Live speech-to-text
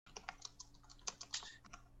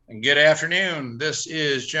And good afternoon. This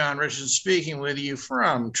is John Richardson speaking with you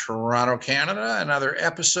from Toronto, Canada. Another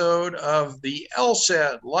episode of the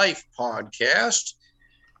LSAT Life podcast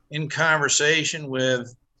in conversation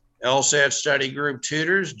with LSAT study group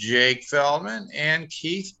tutors Jake Feldman and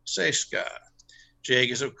Keith Seiska.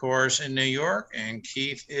 Jake is, of course, in New York, and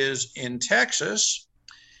Keith is in Texas.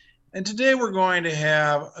 And today we're going to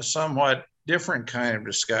have a somewhat different kind of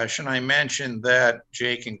discussion. I mentioned that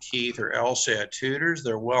Jake and Keith are LSAT tutors.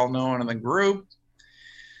 They're well known in the group.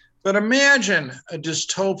 But imagine a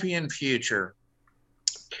dystopian future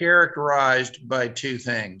characterized by two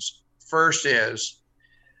things. First is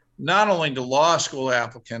not only do law school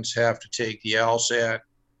applicants have to take the LSAT,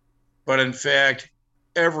 but in fact,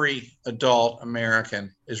 every adult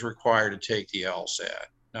American is required to take the LSAT.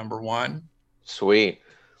 Number one. Sweet.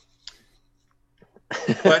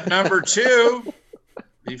 But number two,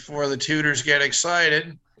 before the tutors get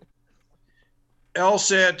excited,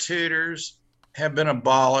 LSAT tutors have been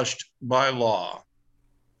abolished by law.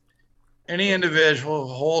 Any individual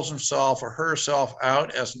who holds himself or herself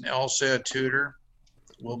out as an LSAT tutor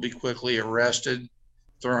will be quickly arrested,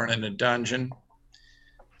 thrown in a dungeon,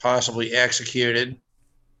 possibly executed.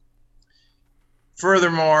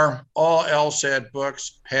 Furthermore, all LSAT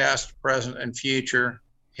books, past, present, and future,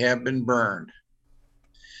 have been burned.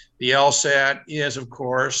 The LSAT is, of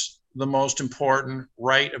course, the most important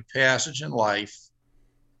rite of passage in life.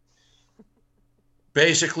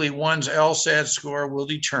 Basically, one's LSAT score will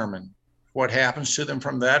determine what happens to them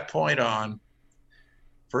from that point on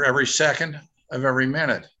for every second of every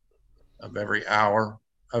minute, of every hour,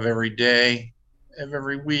 of every day, of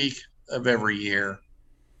every week, of every year,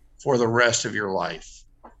 for the rest of your life.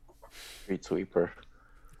 Street sweeper.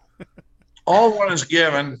 All one is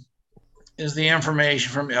given is the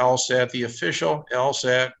information from LSAT, the official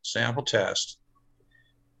LSAT sample test,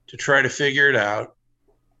 to try to figure it out.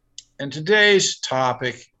 And today's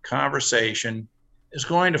topic conversation is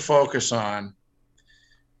going to focus on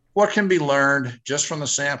what can be learned just from the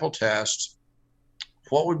sample test.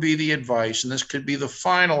 What would be the advice? And this could be the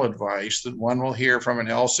final advice that one will hear from an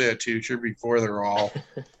LSAT teacher before they're all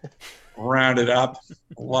rounded up,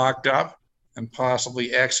 locked up, and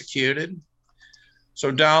possibly executed.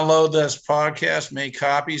 So download this podcast, make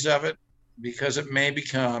copies of it, because it may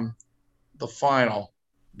become the final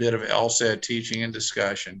bit of LSAT teaching and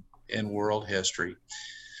discussion in world history.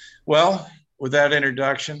 Well, with that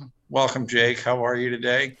introduction, welcome, Jake. How are you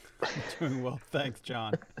today? Doing well, thanks,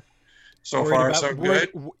 John. So far, so worried,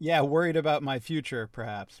 good. yeah, worried about my future,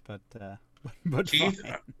 perhaps, but but Keith,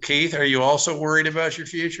 fine. Keith, are you also worried about your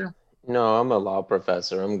future? No, I'm a law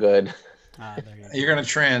professor. I'm good. There you You're go. going to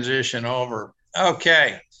transition over.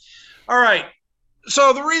 Okay. All right.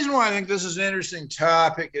 So the reason why I think this is an interesting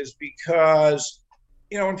topic is because,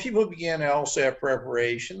 when people begin LSAT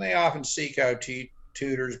preparation, they often seek out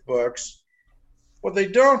tutors' books. What they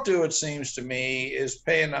don't do, it seems to me, is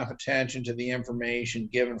pay enough attention to the information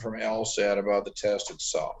given from LSAT about the test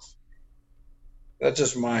itself. That's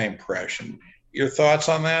just my impression. Your thoughts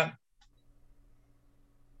on that?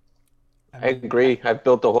 I I mean, agree. I've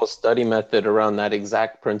built a whole study method around that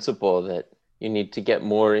exact principle that you need to get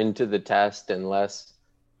more into the test and less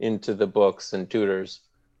into the books and tutors.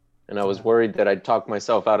 And I was uh, worried that I'd talk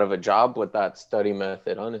myself out of a job with that study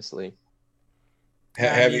method, honestly.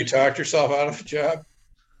 yeah, I Have you mean, talked yourself out of a job?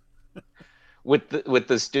 With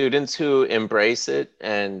the students who embrace it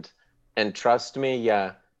and trust me,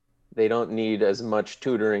 yeah, they don't need as much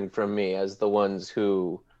tutoring from me as the ones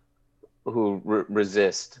who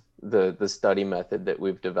resist the study method that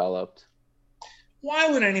we've developed. Why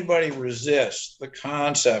would anybody resist the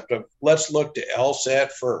concept of let's look to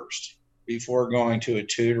LSAT first before going to a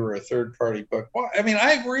tutor or a third party book? Well, I mean,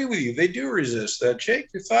 I agree with you. They do resist that. Jake,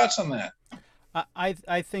 your thoughts on that?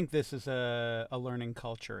 I think this is a learning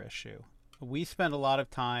culture issue. We spend a lot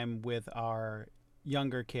of time with our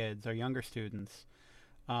younger kids, our younger students,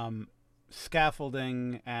 um,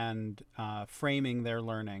 scaffolding and framing their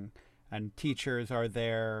learning, and teachers are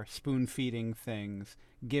there spoon feeding things,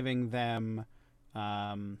 giving them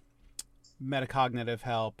um, metacognitive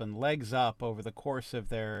help and legs up over the course of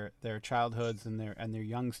their childhoods and their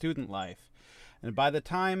young student life. And by the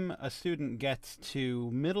time a student gets to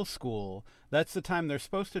middle school, that's the time they're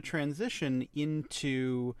supposed to transition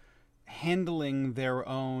into handling their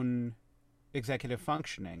own executive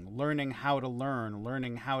functioning, learning how to learn,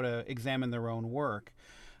 learning how to examine their own work.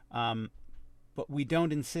 Um, but we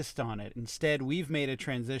don't insist on it. Instead, we've made a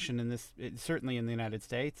transition in this, certainly in the United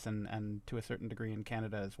States and to a certain degree in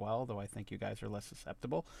Canada as well, though I think you guys are less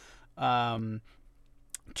susceptible, um,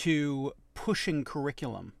 to pushing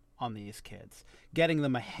curriculum on these kids, getting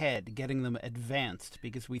them ahead, getting them advanced,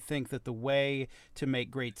 because we think that the way to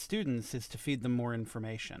make great students is to feed them more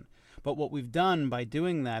information. But what we've done by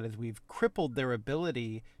doing that is we've crippled their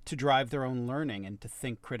ability to drive their own learning and to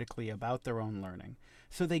think critically about their own learning.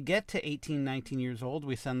 So they get to 18, 19 years old,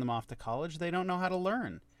 we send them off to college, they don't know how to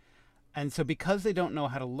learn. And so because they don't know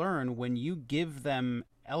how to learn, when you give them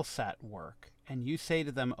LSAT work and you say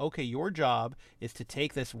to them, okay, your job is to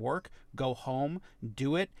take this work, go home,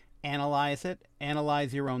 do it, analyze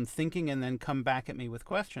your own thinking, and then come back at me with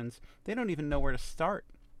questions, they don't even know where to start.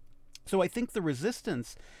 So I think the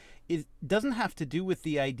resistance doesn't have to do with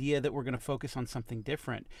the idea that we're going to focus on something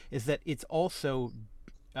different, is that it's also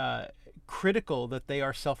critical that they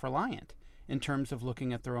are self-reliant in terms of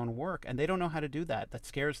looking at their own work, and they don't know how to do that. That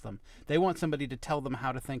scares them. They want somebody to tell them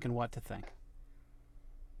how to think and what to think.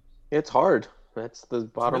 It's hard. That's the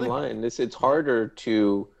It's bottom really hard. line. It's harder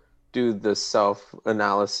to do the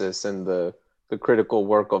self-analysis and the critical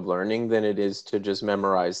work of learning than it is to just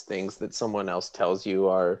memorize things that someone else tells you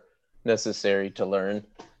are necessary to learn.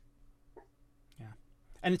 Yeah.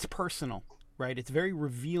 And it's personal, right? It's very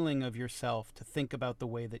revealing of yourself to think about the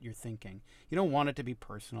way that you're thinking. You don't want it to be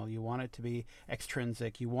personal. You want it to be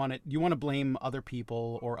extrinsic. You want to blame other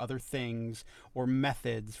people or other things or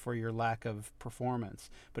methods for your lack of performance.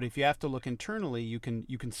 But if you have to look internally, you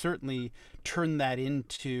can certainly turn that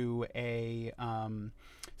into a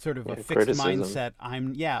sort of a fixed Criticism. mindset.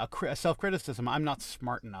 A self-criticism. I'm not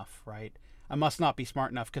smart enough, right? I must not be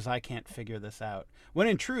smart enough because I can't figure this out. When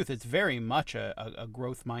in truth, it's very much a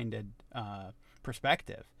growth-minded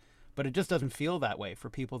perspective. But it just doesn't feel that way for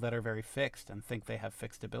people that are very fixed and think they have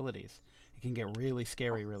fixed abilities. It can get really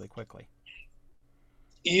scary really quickly.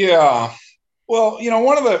 Yeah. Well,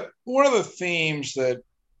 one of the themes that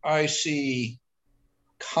I see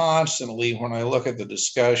constantly when I look at the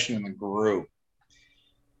discussion in the group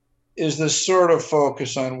is this sort of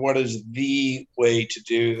focus on what is the way to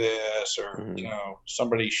do this, or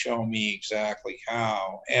somebody show me exactly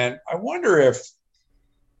how. And I wonder if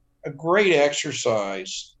a great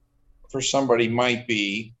exercise for somebody might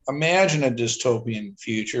be, imagine a dystopian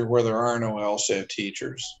future where there are no LSAT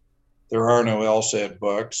teachers, there are no LSAT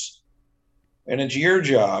books, and it's your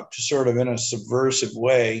job to sort of, in a subversive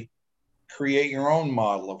way, create your own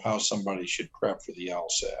model of how somebody should prep for the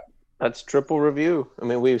LSAT. That's triple review. I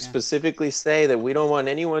mean, we specifically say that we don't want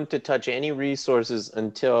anyone to touch any resources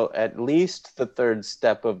until at least the third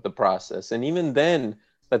step of the process. And even then,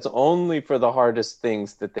 that's only for the hardest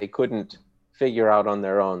things that they couldn't figure out on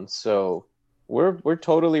their own. So we're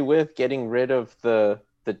totally with getting rid of the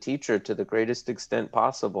teacher to the greatest extent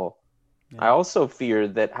possible. Yeah. I also fear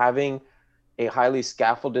that having a highly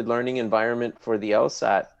scaffolded learning environment for the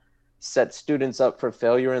LSAT set students up for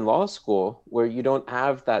failure in law school, where you don't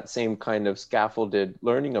have that same kind of scaffolded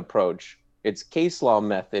learning approach. It's case law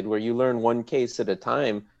method, where you learn one case at a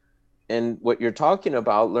time. And what you're talking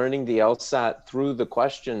about, learning the LSAT through the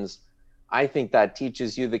questions, I think that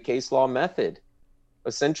teaches you the case law method.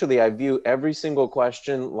 Essentially, I view every single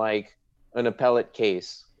question like an appellate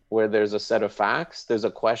case, where there's a set of facts, there's a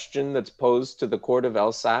question that's posed to the court of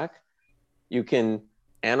LSAC. You can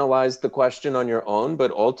analyze the question on your own,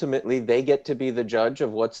 but ultimately they get to be the judge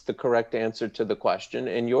of what's the correct answer to the question.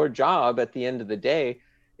 And your job at the end of the day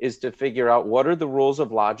is to figure out what are the rules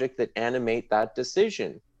of logic that animate that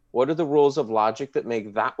decision. What are the rules of logic that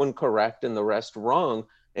make that one correct and the rest wrong?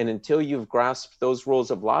 And until you've grasped those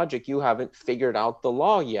rules of logic, you haven't figured out the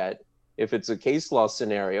law yet, if it's a case law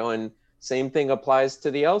scenario. And same thing applies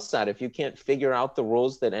to the LSAT. If you can't figure out the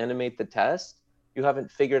rules that animate the test, you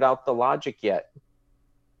haven't figured out the logic yet.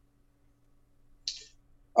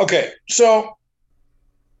 Okay, so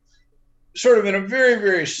sort of in a very,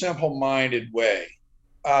 very simple-minded way,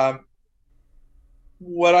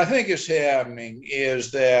 what I think is happening is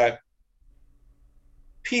that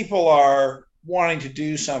people are wanting to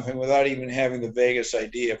do something without even having the vaguest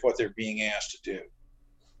idea of what they're being asked to do.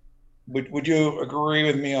 Would you agree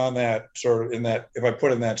with me on that, sort of, in that, if I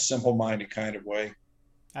put it in that simple-minded kind of way?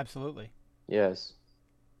 Absolutely. Yes.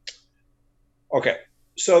 Okay,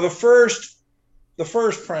 so the first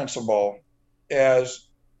principle, as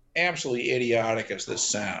absolutely idiotic as this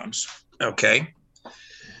sounds, okay,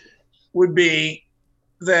 would be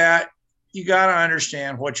that you got to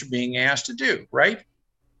understand what you're being asked to do, right?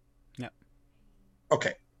 Yeah.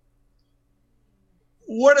 Okay.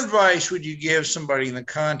 What advice would you give somebody in the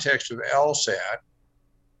context of LSAT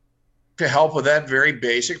to help with that very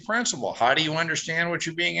basic principle? How do you understand what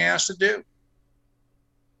you're being asked to do?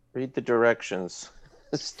 Read the directions.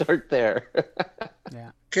 Start there.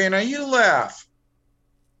 Yeah. Okay, now you laugh,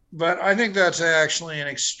 but I think that's actually an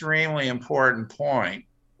extremely important point.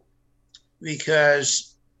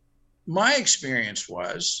 because my experience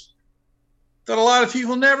was that a lot of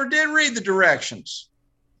people never did read the directions.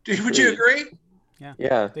 Would you agree? Yeah.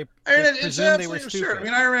 Yeah. They It's presumed they were absolutely absurd. stupid. I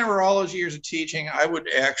mean, I remember all those years of teaching, I would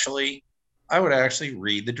actually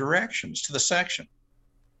read the directions to the section.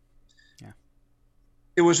 Yeah.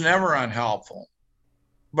 It was never unhelpful,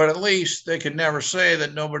 but at least they could never say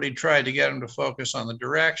that nobody tried to get them to focus on the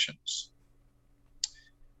directions.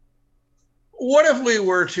 What if we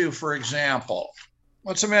were to, for example,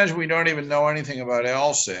 let's imagine we don't even know anything about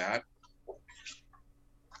LSAT.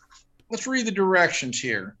 Let's read the directions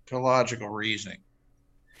here to logical reasoning.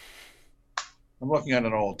 I'm looking at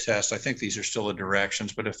an old test. I think these are still the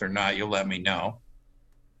directions, but if they're not, you'll let me know.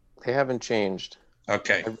 They haven't changed.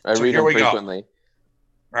 Okay. I So read here them we go. frequently.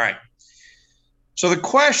 All right. So the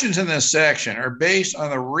questions in this section are based on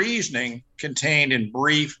the reasoning contained in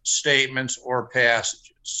brief statements or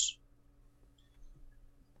passages.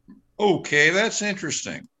 Okay, that's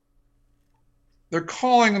interesting. They're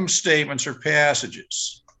calling them statements or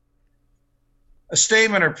passages. A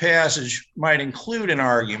statement or passage might include an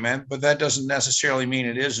argument, but that doesn't necessarily mean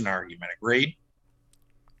it is an argument. Agreed?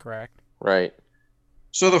 Correct. Right.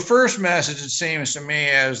 So the first message, it seems to me,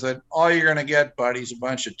 is that all you're going to get, buddy, is a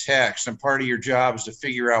bunch of text, and part of your job is to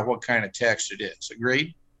figure out what kind of text it is.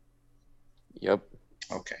 Agreed? Yep.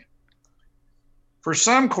 Okay. For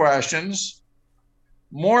some questions,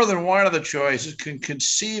 more than one of the choices can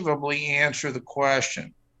conceivably answer the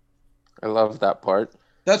question. I love that part.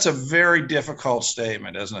 That's a very difficult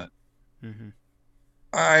statement, isn't it? Mm-hmm.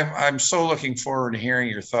 I'm so looking forward to hearing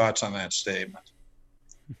your thoughts on that statement.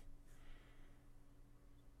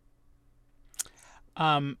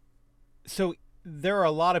 So there are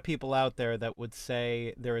a lot of people out there that would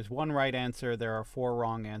say there is one right answer, there are 4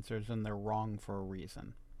 wrong answers, and they're wrong for a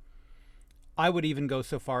reason. I would even go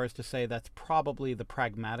so far as to say that's probably the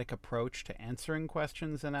pragmatic approach to answering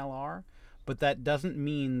questions in LR, but that doesn't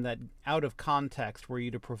mean that out of context, were you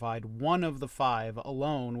to provide one of the 5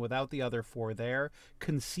 alone without the other 4 there,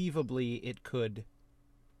 conceivably it could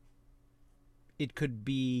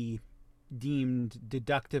be deemed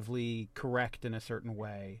deductively correct in a certain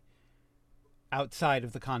way outside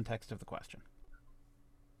of the context of the question.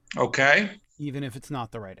 Okay. Even if it's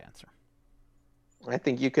not the right answer. I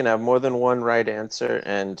think you can have more than one right answer,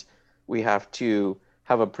 and we have to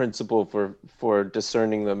have a principle for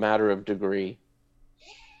discerning the matter of degree,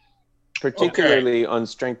 particularly on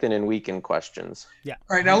strengthen and weaken questions. Yeah.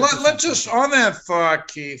 All right. Now let's just, on that thought,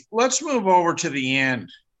 Keith, let's move over to the end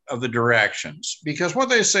of the directions, because what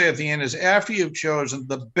they say at the end is after you've chosen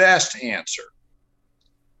the best answer.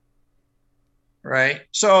 Right.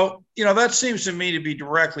 So, that seems to me to be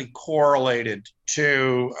directly correlated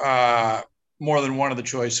to more than one of the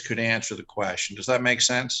choices could answer the question. Does that make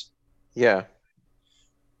sense? Yeah.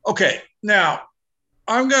 Okay. Now,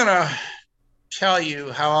 I'm going to tell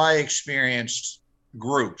you how I experienced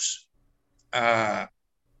groups trying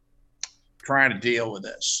to deal with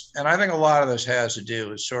this. And I think a lot of this has to do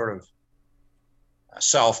with sort of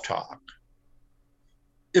self-talk.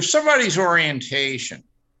 If somebody's orientation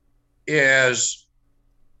is,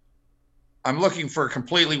 I'm looking for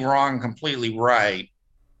completely wrong, completely right,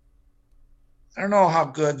 I don't know how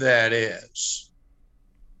good that is.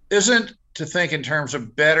 Isn't to think in terms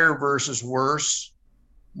of better versus worse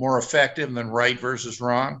more effective than right versus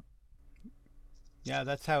wrong? Yeah,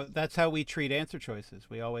 that's how we treat answer choices.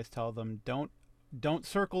 We always tell them don't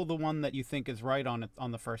circle the one that you think is right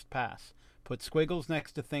on the first pass. Put squiggles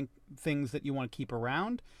next to things that you want to keep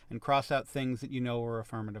around, and cross out things that you know are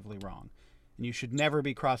affirmatively wrong. And you should never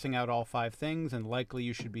be crossing out all 5 things, and likely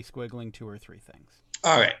you should be squiggling 2 or 3 things.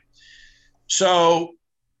 All right. So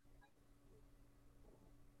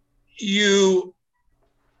you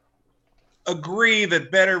agree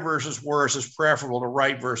that better versus worse is preferable to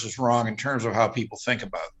right versus wrong in terms of how people think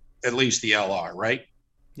about it, at least the LR, right?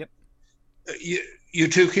 Yep. You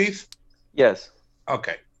too, Keith? Yes.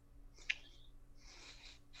 Okay.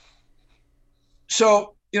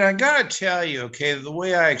 So, I got to tell you, okay, the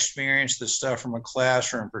way I experienced this stuff from a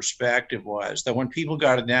classroom perspective was that when people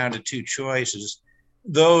got it down to 2 choices,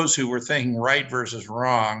 those who were thinking right versus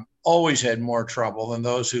wrong always had more trouble than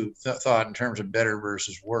those who thought in terms of better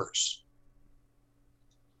versus worse.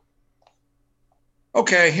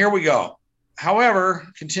 Okay, here we go. However,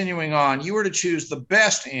 continuing on, you were to choose the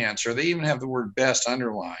best answer. They even have the word best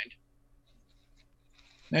underlined.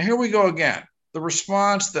 Now, here we go again. The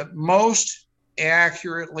response that most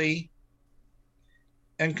accurately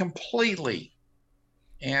and completely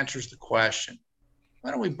answers the question.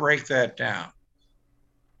 Why don't we break that down?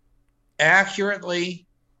 Accurately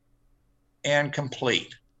and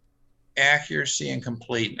complete. Accuracy and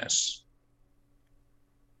completeness.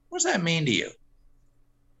 What does that mean to you?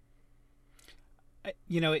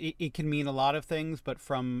 It can mean a lot of things, but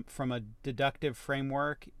from a deductive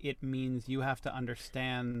framework, it means you have to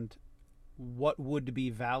understand what would be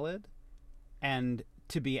valid, and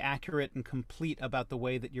to be accurate and complete about the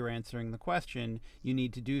way that you're answering the question, you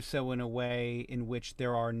need to do so in a way in which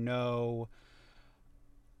there are no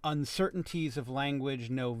uncertainties of language,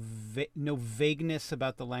 no vagueness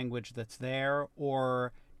about the language that's there,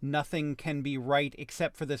 or nothing can be right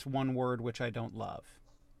except for this one word which I don't love.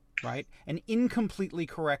 Right? An incompletely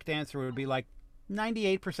correct answer would be like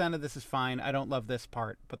 98% of this is fine. I don't love this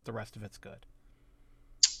part, but the rest of it's good.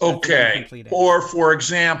 That's an Okay. incomplete answer. Or, for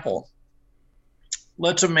example,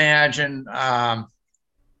 let's imagine a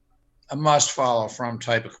must follow from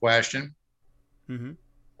type of question. Mm-hmm.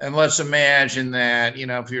 And let's imagine that,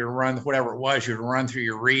 if you run whatever it was, you'd run through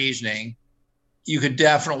your reasoning, you could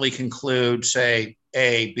definitely conclude, say,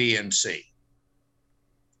 A, B, and C.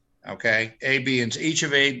 Okay. A, B, and each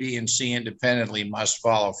of A, B, and C independently must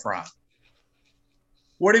follow from.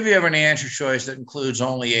 What if you have an answer choice that includes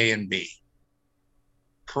only A and B?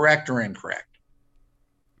 Correct or incorrect?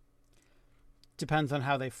 Depends on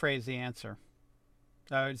how they phrase the answer.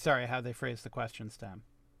 How they phrase the question stem.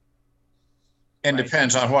 And Right.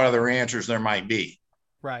 depends on what other answers there might be.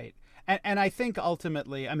 Right. And I think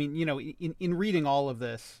ultimately, I mean, in reading all of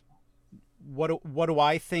this, what do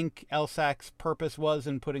I think LSAC's purpose was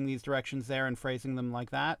in putting these directions there and phrasing them like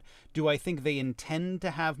that? Do I think they intend to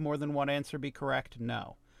have more than one answer be correct?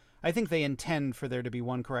 No. I think they intend for there to be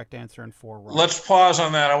one correct answer and four wrong. Let's pause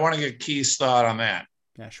on that. I want to get Keith's thought on that.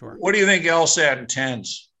 Yeah, sure. What do you think LSAT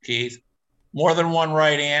intends, Keith? More than one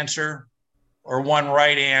right answer, or one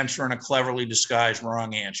right answer and a cleverly disguised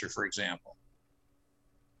wrong answer, for example?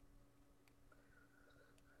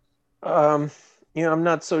 I'm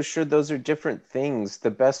not so sure those are different things.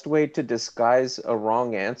 The best way to disguise a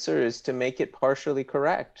wrong answer is to make it partially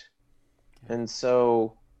correct. And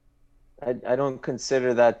so I don't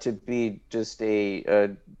consider that to be just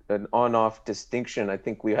an on-off distinction. I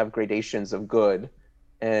think we have gradations of good,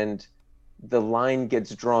 and the line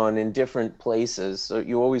gets drawn in different places. So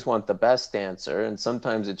you always want the best answer, and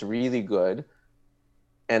sometimes it's really good,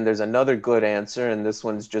 and there's another good answer, and this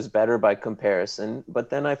one's just better by comparison. But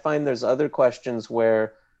then I find there's other questions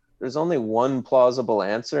where there's only one plausible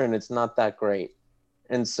answer, and it's not that great.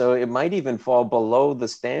 And so it might even fall below the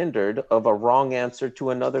standard of a wrong answer to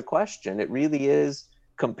another question. It really is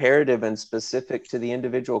comparative and specific to the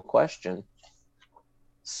individual question.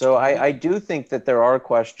 So I do think that there are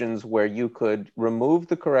questions where you could remove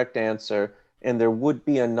the correct answer and there would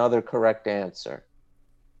be another correct answer.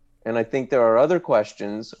 And I think there are other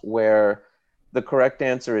questions where the correct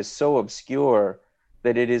answer is so obscure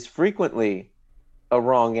that it is frequently a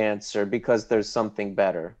wrong answer because there's something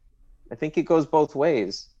better. I think it goes both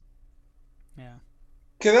ways. Yeah.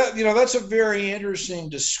 Okay, that's a very interesting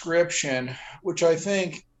description, which I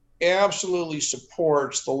think absolutely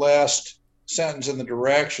supports the last sentence in the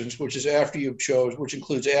directions, which is which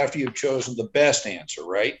includes after you've chosen the best answer,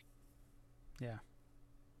 right? Yeah.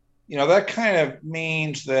 That kind of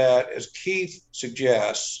means that, as Keith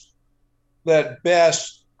suggests, that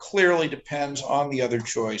best clearly depends on the other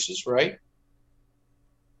choices, right?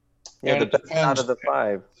 Yeah, and the best out of the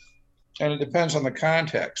five. And it depends on the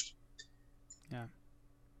context. Yeah.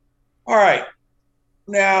 All right.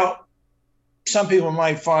 Now, some people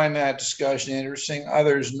might find that discussion interesting,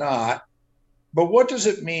 others not. But what does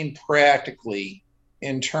it mean practically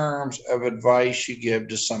in terms of advice you give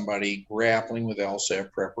to somebody grappling with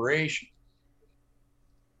LSAT preparation?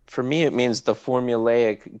 For me, it means the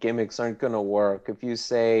formulaic gimmicks aren't going to work. If you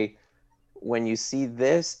say, when you see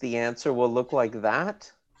this, the answer will look like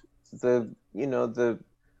that,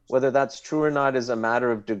 whether that's true or not is a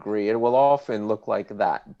matter of degree. It will often look like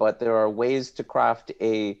that, but there are ways to craft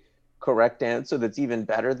a correct answer that's even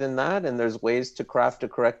better than that, and there's ways to craft a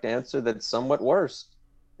correct answer that's somewhat worse.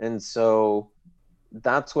 And so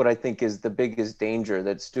that's what I think is the biggest danger,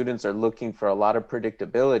 that students are looking for a lot of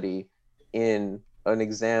predictability in an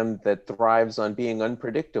exam that thrives on being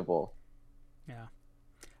unpredictable. Yeah.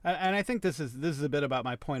 And I think this is a bit about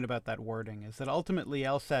my point about that wording, is that ultimately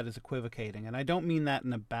LSAT is equivocating, and I don't mean that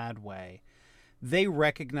in a bad way. They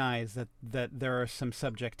recognize that there are some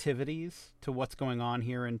subjectivities to what's going on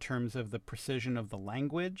here in terms of the precision of the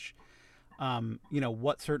language,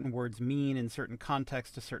 what certain words mean in certain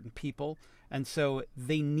contexts to certain people. And so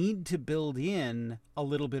they need to build in a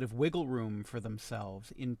little bit of wiggle room for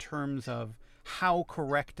themselves in terms of how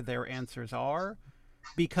correct their answers are,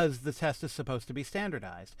 because the test is supposed to be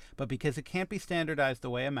standardized. But because it can't be standardized the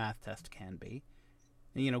way a math test can be,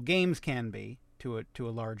 games can be, to a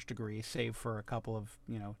large degree, save for a couple of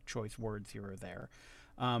choice words here or there.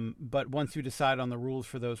 But once you decide on the rules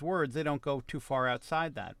for those words, they don't go too far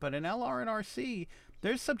outside that. But in LR and RC,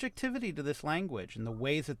 there's subjectivity to this language and the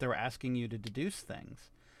ways that they're asking you to deduce things.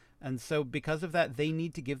 And so because of that, they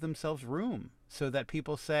need to give themselves room so that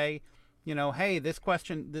people say, hey, this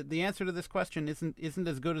question, the answer to this question isn't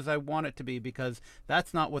as good as I want it to be because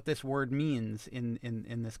that's not what this word means in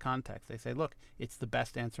this context. They say, look, it's the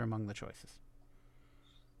best answer among the choices.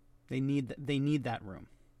 They need that room.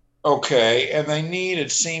 Okay, and they need,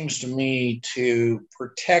 it seems to me, to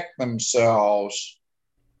protect themselves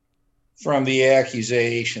from the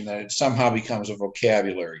accusation that it somehow becomes a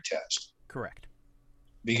vocabulary test. Correct.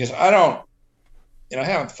 Because I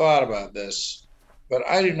haven't thought about this, but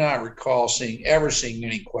I do not recall ever seeing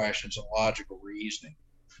any questions in logical reasoning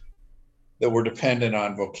that were dependent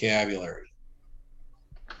on vocabulary.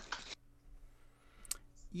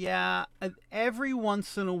 Yeah, every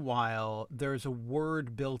once in a while, there's a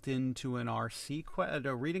word built into an RC,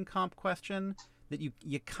 a reading comp question that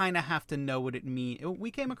you kind of have to know what it means. We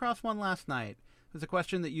came across one last night. It was a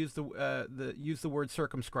question that used the word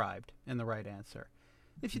circumscribed in the right answer.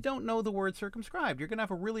 If you don't know the word circumscribed, you're going to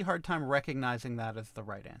have a really hard time recognizing that as the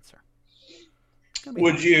right answer.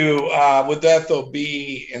 Would that though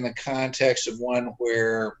be in the context of one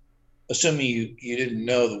where, assuming you didn't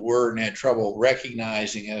know the word and had trouble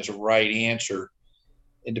recognizing it as a right answer,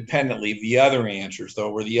 independently of the other answers,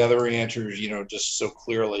 though, were the other answers, just so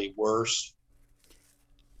clearly worse?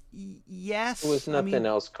 Yes. There was nothing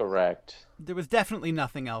else correct. There was definitely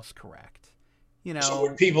nothing else correct. So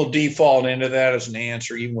would people default into that as an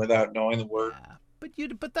answer even without knowing the word? Yeah,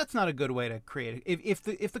 but that's not a good way to create it.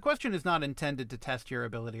 If the question is not intended to test your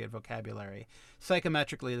ability at vocabulary,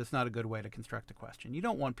 psychometrically, that's not a good way to construct a question. You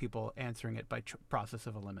don't want people answering it by process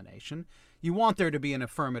of elimination. You want there to be an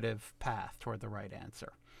affirmative path toward the right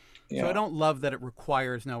answer. Yeah. So I don't love that it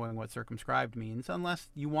requires knowing what circumscribed means unless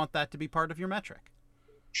you want that to be part of your metric.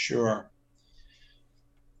 Sure.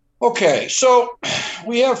 Okay, so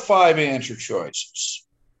we have 5 answer choices.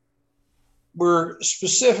 We're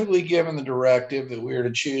specifically given the directive that we are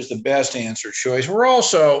to choose the best answer choice. We're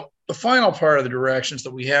also, the final part of the directions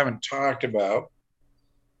that we haven't talked about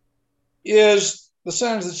is the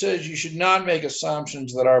sentence that says you should not make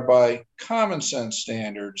assumptions that are by common sense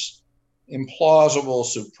standards implausible,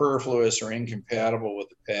 superfluous, or incompatible with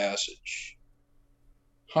the passage.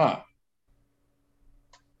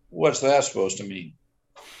 What's that supposed to mean?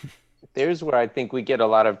 There's where I think we get a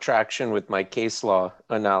lot of traction with my case law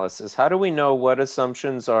analysis. How do we know what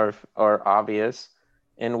assumptions are obvious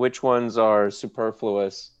and which ones are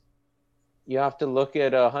superfluous? You have to look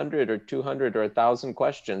at 100 or 200 or 1,000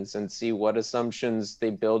 questions and see what assumptions they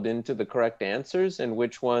build into the correct answers and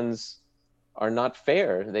which ones are not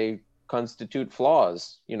fair. They constitute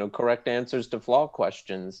flaws, correct answers to flaw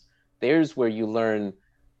questions. There's where you learn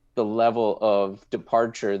the level of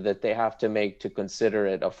departure that they have to make to consider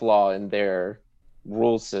it a flaw in their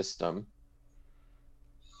rule system.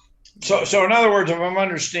 So in other words, if I'm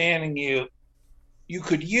understanding you, you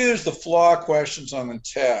could use the flaw questions on the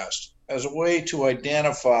test as a way to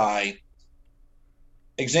identify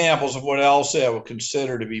examples of what LSAT would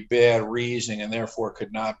consider to be bad reasoning and therefore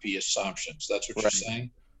could not be assumptions. That's what you're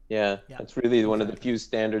saying? Yeah, that's really one of the few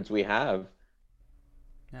standards we have.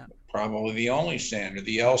 Yeah. Probably the only standard,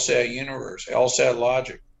 the LSAT universe, LSAT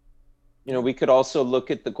logic. We could also look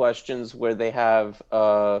at the questions where they have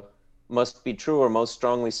must be true or most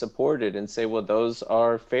strongly supported and say, well, those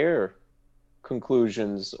are fair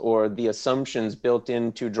conclusions, or the assumptions built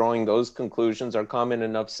into drawing those conclusions are common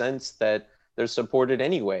enough sense that they're supported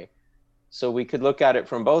anyway. So we could look at it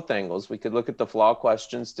from both angles. We could look at the flaw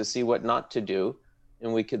questions to see what not to do.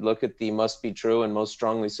 And we could look at the must be true and most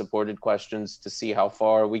strongly supported questions to see how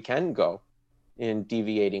far we can go in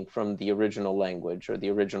deviating from the original language or the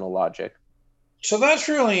original logic. So that's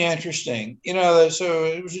really interesting. So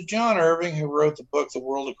it was John Irving who wrote the book, The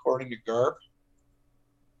World According to Garp.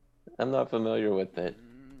 I'm not familiar with it.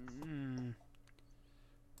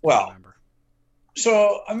 Well,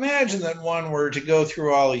 so imagine that one were to go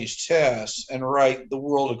through all these tests and write The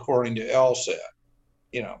World According to LSAT.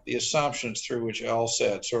 The assumptions through which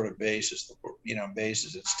LSAT sort of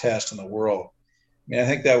bases its test in the world. I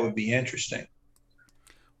think that would be interesting.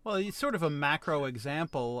 Well, it's sort of a macro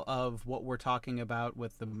example of what we're talking about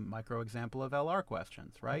with the micro example of LR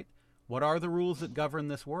questions, right? What are the rules that govern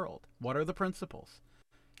this world? What are the principles?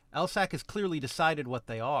 LSAC has clearly decided what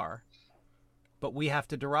they are, but we have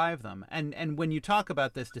to derive them. And when you talk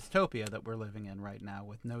about this dystopia that we're living in right now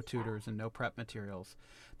with no tutors and no prep materials,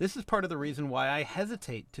 this is part of the reason why I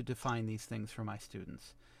hesitate to define these things for my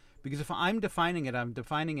students. Because if I'm defining it, I'm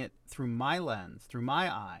defining it through my lens, through my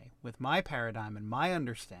eye, with my paradigm and my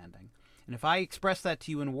understanding. And if I express that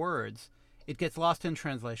to you in words, it gets lost in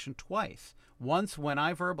translation twice. Once when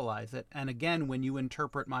I verbalize it, and again when you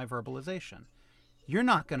interpret my verbalization. You're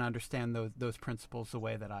not going to understand those principles the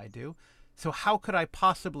way that I do. So how could I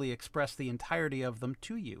possibly express the entirety of them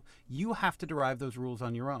to you? You have to derive those rules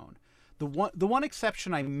on your own. The one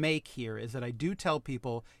exception I make here is that I do tell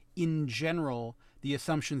people, in general, the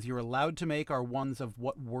assumptions you're allowed to make are ones of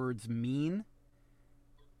what words mean,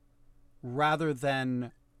 rather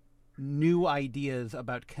than new ideas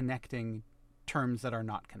about connecting terms that are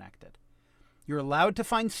not connected. You're allowed to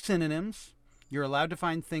find synonyms. You're allowed to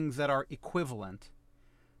find things that are equivalent,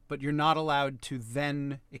 but you're not allowed to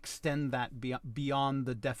then extend that beyond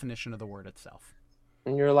the definition of the word itself.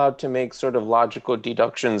 And you're allowed to make sort of logical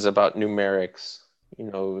deductions about numerics. You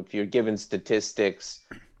know, if you're given statistics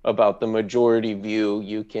about the majority view,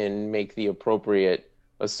 you can make the appropriate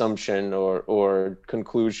assumption or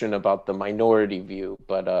conclusion about the minority view.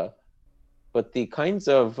 But the kinds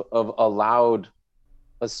of allowed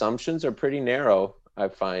assumptions are pretty narrow, I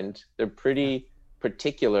find. They're pretty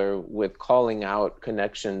particular with calling out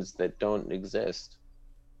connections that don't exist,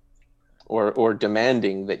 or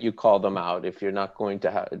demanding that you call them out if you're not going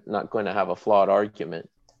to have a flawed argument.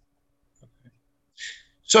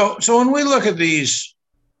 So when we look at these,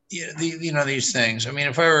 these things, I mean,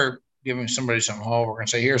 if I were giving somebody some homework and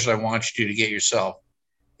say, here's what I want you to do to get yourself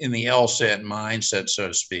in the LSAT mindset, so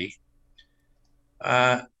to speak.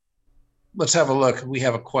 Let's have a look. We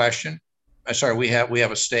have a question. We have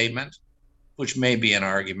a statement, which may be an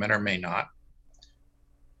argument or may not.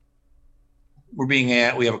 We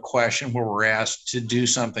have a question where we're asked to do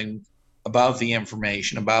something about the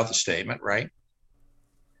information, about the statement, right?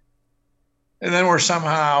 And then we're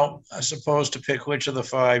somehow supposed to pick which of the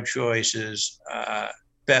 5 choices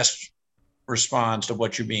best responds to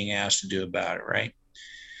what you're being asked to do about it, right?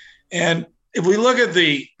 And if we look at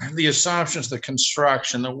the assumptions, the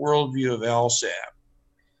construction, the worldview of LSAT,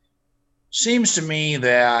 seems to me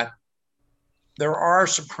that there are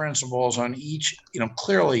some principles on each,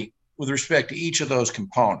 clearly with respect to each of those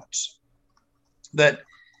components that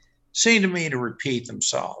seem to me to repeat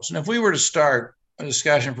themselves. And if we were to start a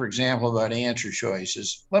discussion, for example, about answer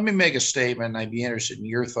choices, let me make a statement and I'd be interested in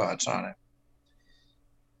your thoughts on it.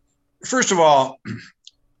 First of all,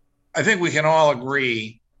 I think we can all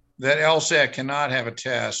agree that LSAT cannot have a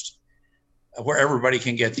test where everybody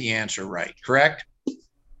can get the answer right, correct?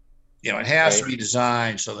 It has to be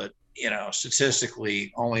designed so that,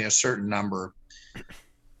 statistically only a certain number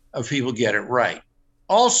of people get it right.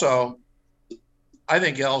 Also, I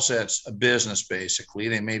think LSAT's a business, basically.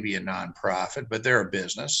 They may be a nonprofit, but they're a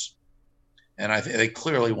business. And I think they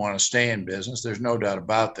clearly want to stay in business. There's no doubt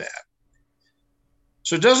about that.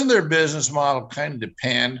 So doesn't their business model kind of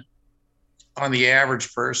depend on the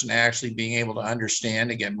average person actually being able to understand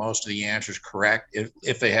and get most of the answers correct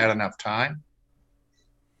if they had enough time?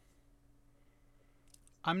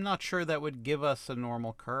 I'm not sure that would give us a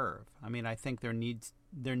normal curve. I mean, I think there need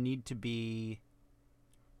to be.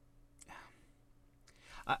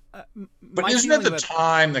 But isn't it the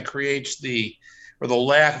time that creates or the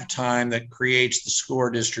lack of time that creates the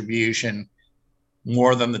score distribution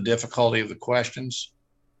more than the difficulty of the questions?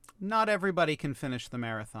 Not everybody can finish the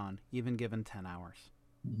marathon, even given 10 hours.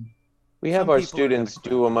 We have our students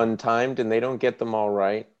do them untimed and they don't get them all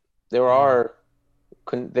right. There are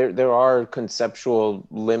conceptual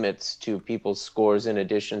limits to people's scores in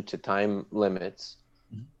addition to time limits.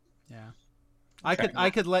 Yeah. I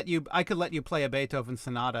could let you play a Beethoven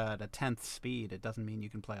sonata at a 10th speed. It doesn't mean you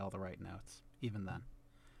can play all the right notes even then.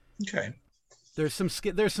 Okay. There's some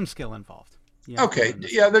skill involved. Okay.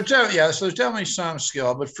 Yeah, so there's definitely some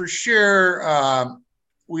skill, but for sure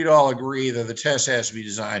we'd all agree that the test has to be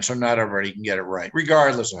designed so not everybody can get it right,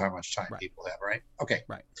 regardless of how much time people have, right? Okay.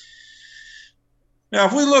 Right. Now,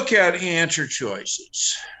 if we look at answer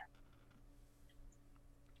choices,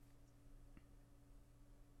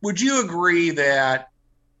 would you agree that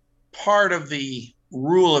part of the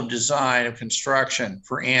rule of design of construction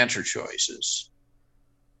for answer choices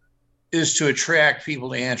is to attract people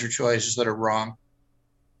to answer choices that are wrong?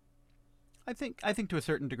 I think to a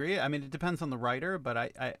certain degree. I mean, it depends on the writer, but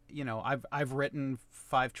I've written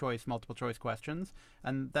 5-choice, multiple choice questions,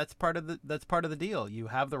 and that's part of the deal. You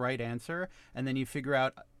have the right answer, and then you figure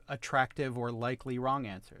out attractive or likely wrong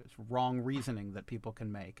answers, wrong reasoning that people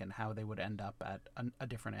can make, and how they would end up at a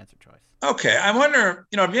different answer choice. Okay, I wonder,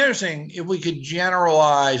 it'd be interesting if we could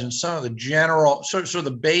generalize in some of the general, sort of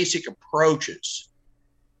the basic approaches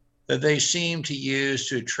that they seem to use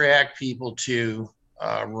to attract people to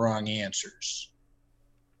wrong answers.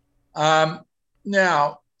 Um,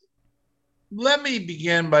 Now, let me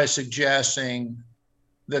begin by suggesting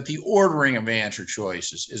that the ordering of answer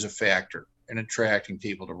choices is a factor in attracting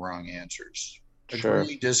people to wrong answers. Sure,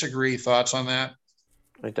 Agree, disagree, thoughts on that?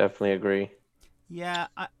 I definitely agree. Yeah,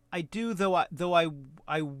 I do though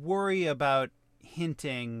I worry about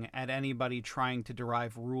hinting at anybody trying to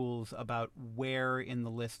derive rules about where in the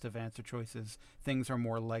list of answer choices things are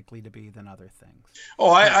more likely to be than other things.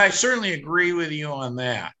 Oh, Because I certainly agree with you on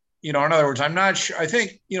that. In other words, I'm not sure. I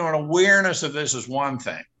think, an awareness of this is one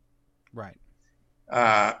thing. right.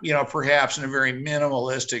 Perhaps in a very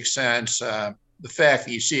minimalistic sense, the fact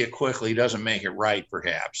that you see it quickly doesn't make it right,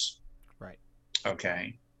 perhaps. Right.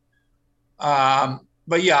 Okay.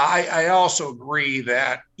 But yeah, I also agree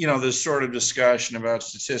that, this sort of discussion about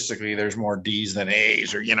statistically there's more D's than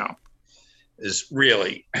A's, or, is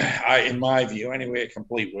really, in my view anyway, a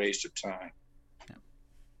complete waste of time. Yeah.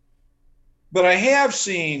 But I have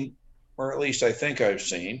seen, or at least I think I've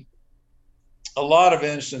seen, a lot of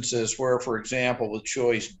instances where, for example, with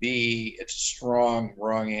choice B, it's a strong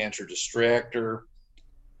wrong answer distractor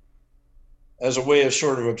as a way of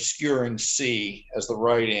sort of obscuring C as the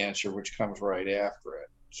right answer, which comes right after it.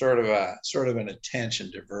 Sort of an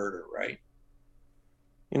attention diverter, right?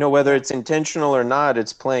 Whether Yeah. it's intentional or not,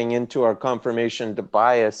 it's playing into our confirmation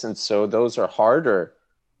bias. And so those are harder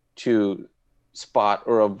to spot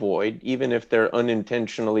or avoid, even if they're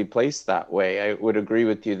unintentionally placed that way. I would agree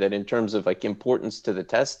with you that in terms of like importance to the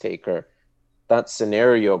test taker, that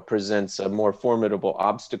scenario presents a more formidable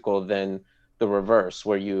obstacle than the reverse,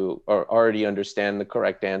 where you already understand the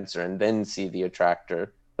correct answer and then see the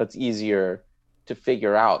attractor. That's easier to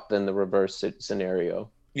figure out than the reverse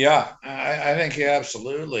scenario. Yeah, I think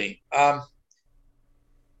absolutely.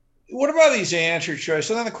 What about these answer choices?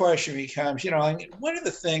 So then the question becomes, what are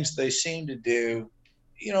the things they seem to do,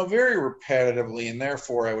 very repetitively, and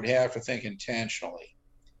therefore I would have to think intentionally,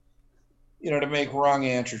 to make wrong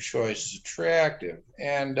answer choices attractive.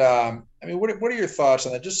 And I mean, what are your thoughts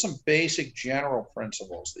on that? Just some basic general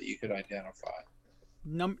principles that you could identify.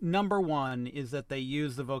 Number one is that they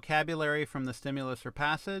use the vocabulary from the stimulus or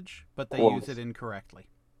passage, but they use it Quotes, incorrectly.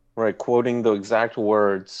 right? Quoting the exact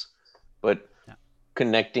words, but Yeah.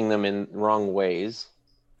 connecting them in wrong ways.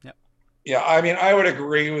 Yep. Yeah, I mean, I would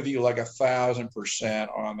agree with you like 1,000%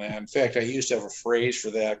 on that. In fact, I used to have a phrase for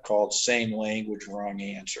that called "same language, wrong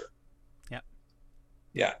answer." Yep.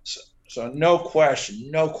 Yeah, so no question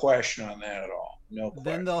on that at all. No Then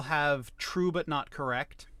question. they'll have true but not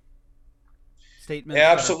correct statements that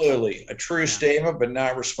are Absolutely, a true yeah. statement, but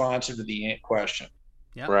not responsive to the question.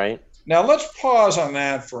 Yep. Right? Now let's pause on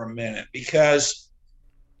that for a minute because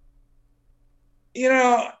you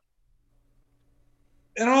know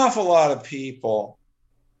an awful lot of people,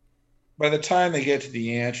 by the time they get to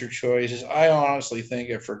the answer choices, I honestly think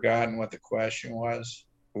have forgotten what the question was.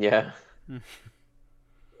 Yeah,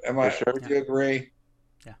 Am for I? sure. Would Yeah. you agree?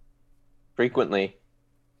 Yeah. Yeah. Frequently.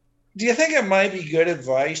 Do you think it might be good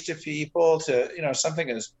advice to people to, something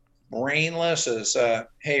as brainless as,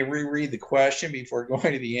 hey, reread the question before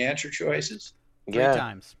going to the answer choices? Three Yeah.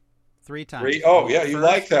 times. Three Three. times. Oh, Read yeah, it you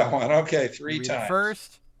like first. that one. Okay, You three read it times.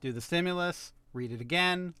 first, do the stimulus, read it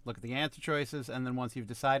again, look at the answer choices, and then once you've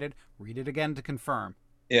decided, read it again to confirm.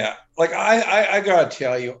 Yeah, like I gotta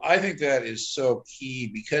tell you, I think that is so key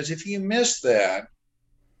because if you miss that,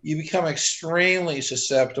 you become extremely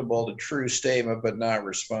susceptible to true statement but not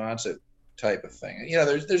responsive type of thing.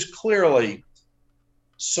 There's clearly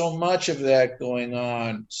so much of that going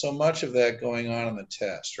on in the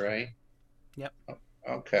test, right? Yep.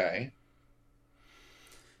 Okay.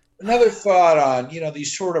 Another thought on,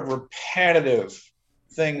 these sort of repetitive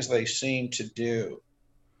things they seem to do.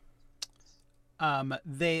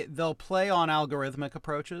 They'll play on algorithmic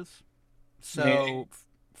approaches. Meaning, So,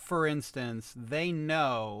 for instance, they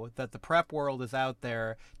know that the prep world is out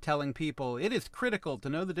there telling people it is critical to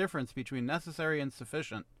know the difference between necessary and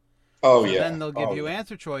sufficient. oh So yeah, then they'll give oh you yeah,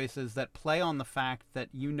 answer choices that play on the fact that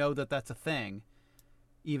you know that that's a thing,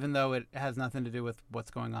 even though it has nothing to do with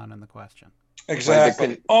what's going on in the question. Right.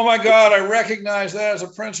 exactly. Oh my God, I recognize that as a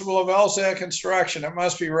principle of LSAT construction. It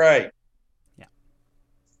must be right. Yeah.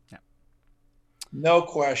 Yeah. No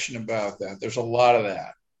question about that. There's a lot of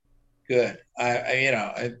that. Good.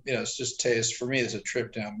 It's just taste for me. It's a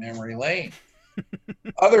trip down memory lane.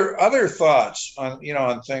 Other thoughts on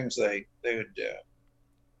on things they would do.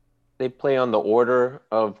 They play on the order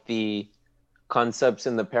of the concepts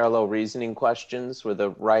in the parallel reasoning questions, where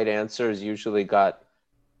the right answers usually got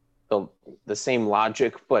the the same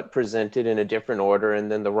logic but presented in a different order,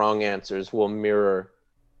 and then the wrong answers will mirror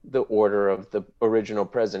the order of the original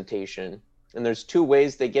presentation. And there's two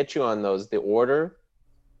ways they get you on those: the order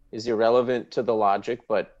is irrelevant to the logic,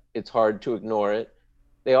 but it's hard to ignore it.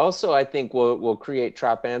 They also, I think, will create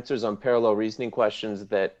trap answers on parallel reasoning questions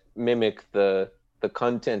that mimic the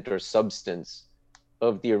content or substance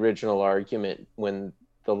of the original argument when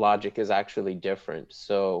the logic is actually different.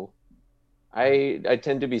 So I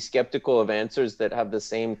tend to be skeptical of answers that have the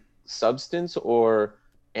same substance or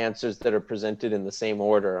answers that are presented in the same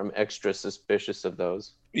order. I'm extra suspicious of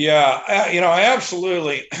those. Yeah,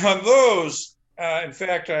 absolutely. Those, in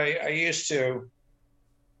fact, I used to,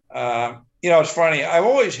 it's funny. I've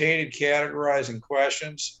always hated categorizing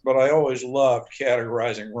questions, but I always loved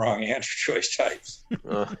categorizing wrong answer choice types.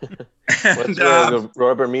 What's where the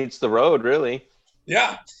rubber meets the road, really.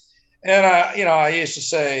 Yeah. And, I used to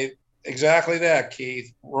say exactly that,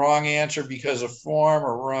 Keith. Wrong answer because of form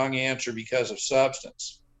or wrong answer because of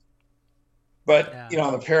substance. But,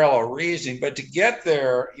 the parallel reasoning, but to get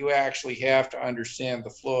there, you actually have to understand the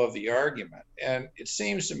flow of the argument. And it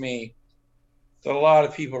seems to me that a lot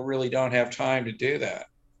of people really don't have time to do that.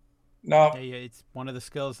 No. Yeah, it's one of the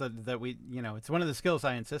skills that we, it's one of the skills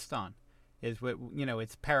I insist on is what,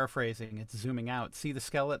 it's paraphrasing, it's zooming out, see the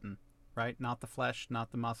skeleton, right? Not the flesh,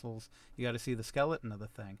 not the muscles. You got to see the skeleton of the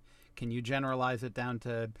thing. Can you generalize it down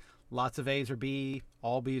to lots of A's or B,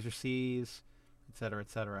 all B's or C's, et cetera, et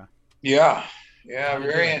cetera? Yeah,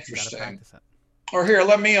 very interesting. Or here,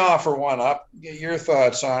 let me offer one up. Get your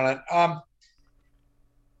thoughts on it.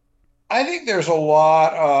 I think there's a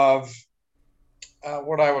lot of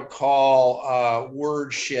what I would call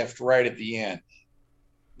word shift right at the end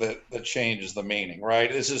that changes the meaning,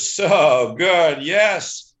 right? This is so good,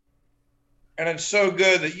 yes. And it's so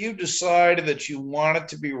good that you decided that you want it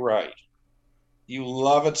to be right. You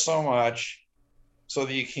love it so much so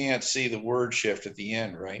that you can't see the word shift at the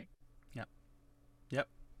end, right? Yep.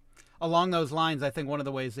 Along those lines, I think one of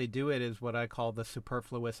the ways they do it is what I call the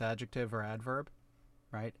superfluous adjective or adverb,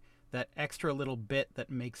 right? That extra little bit that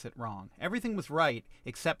makes it wrong. Everything was right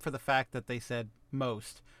except for the fact that they said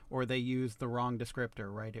most, or they used the wrong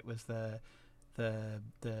descriptor, right? It was the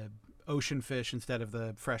ocean fish instead of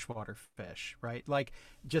the freshwater fish, right? Like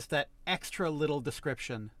just that extra little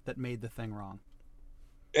description that made the thing wrong.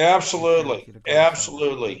 Absolutely.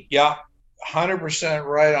 Absolutely. Yeah. 100%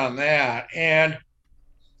 right on that. And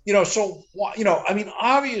so,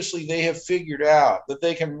 obviously they have figured out that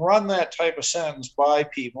they can run that type of sentence by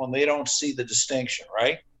people and they don't see the distinction,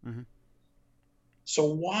 right? Mm-hmm.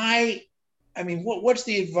 So what's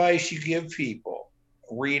the advice you give people?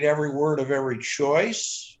 Read every word of every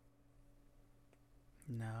choice?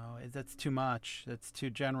 No, that's too much. That's too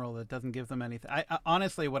general. It doesn't give them anything. I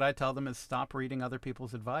honestly, what I tell them is stop reading other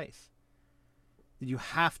people's advice. You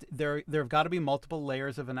have to, there've got to be multiple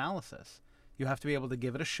layers of analysis. You have to be able to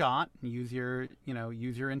give it a shot and use your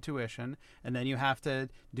intuition, and then you have to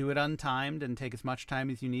do it untimed and take as much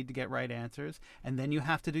time as you need to get right answers, and then you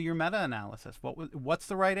have to do your meta-analysis. What's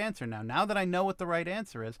the right answer now? Now that I know what the right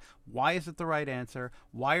answer is, why is it the right answer?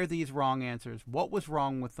 Why are these wrong answers? What was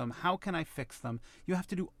wrong with them? How can I fix them? You have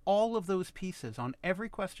to do all of those pieces on every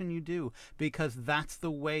question you do, because that's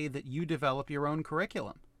the way that you develop your own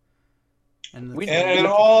curriculum. And it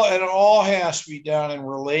all has to be done in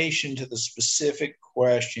relation to the specific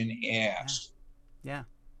question asked. Yeah.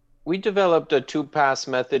 We developed a 2-pass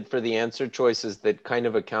method for the answer choices that kind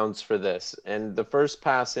of accounts for this. And the first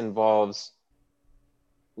pass involves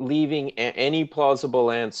leaving any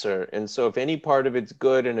plausible answer. And so if any part of it's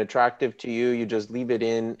good and attractive to you, you just leave it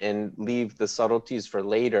in and leave the subtleties for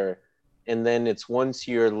later. And then it's once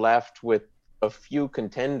you're left with a few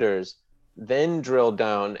contenders, then drill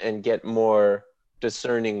down and get more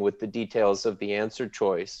discerning with the details of the answer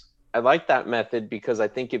choice. I like that method because I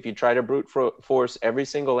think if you try to brute force every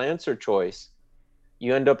single answer choice,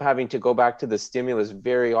 you end up having to go back to the stimulus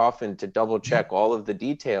very often to double check all of the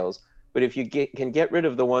details. But if you can get rid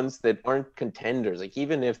of the ones that aren't contenders, like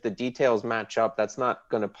even if the details match up, that's not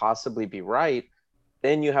going to possibly be right.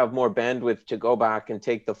 Then you have more bandwidth to go back and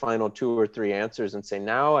take the final 2 or 3 answers and say,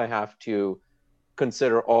 now I have to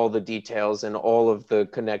consider all the details and all of the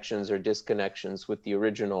connections or disconnections with the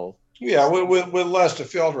original. Yeah, with less to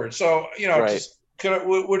filter it. So, right.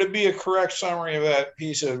 Would it be a correct summary of that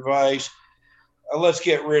piece of advice? Let's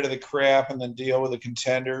get rid of the crap and then deal with the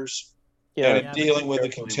contenders. Yeah. And dealing with the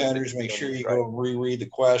contenders, make sure you go reread the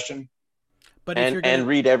question. But and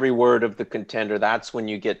read every word of the contender. That's when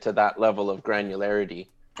you get to that level of granularity.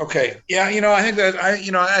 Okay. Yeah. I think that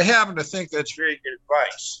I happen to think that's very good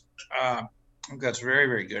advice. I think that's very,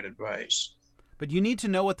 very good advice. But you need to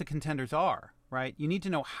know what the contenders are, right? You need to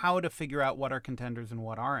know how to figure out what are contenders and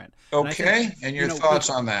what aren't. Okay. And your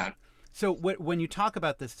thoughts on that? So when you talk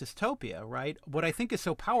about this dystopia, right, what I think is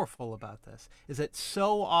so powerful about this is that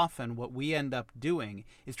so often what we end up doing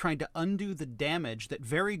is trying to undo the damage that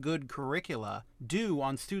very good curricula do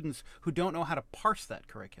on students who don't know how to parse that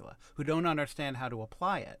curricula, who don't understand how to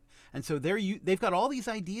apply it. And so they've got all these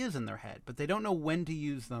ideas in their head, but they don't know when to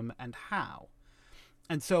use them and how.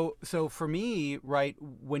 And so for me, right,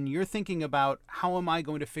 when you're thinking about how am I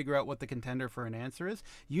going to figure out what the contender for an answer is,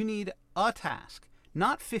 you need a task,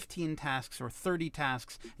 not 15 tasks or 30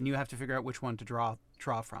 tasks, and you have to figure out which one to draw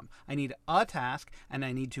from. I need a task, and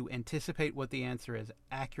I need to anticipate what the answer is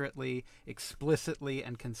accurately, explicitly,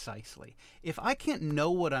 and concisely. If I can't know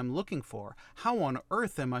what I'm looking for, how on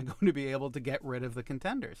earth am I going to be able to get rid of the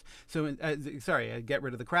contenders? So, get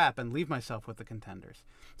rid of the crap and leave myself with the contenders.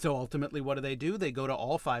 So ultimately, what do? They go to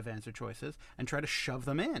all 5 answer choices and try to shove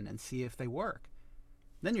them in and see if they work.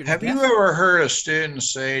 Then you're just Have you guessing. ever heard a student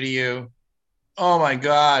say to you, "Oh my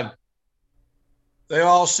God, they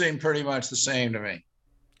all seem pretty much the same to me"?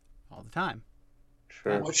 All the time.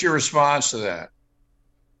 Sure. What's your response to that?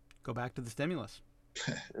 Go back to the stimulus.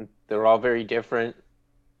 And they're all very different.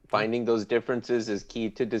 Finding those differences is key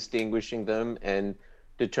to distinguishing them, and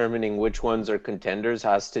determining which ones are contenders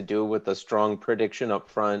has to do with a strong prediction up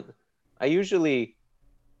front. I usually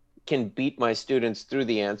can beat my students through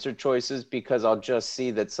the answer choices because I'll just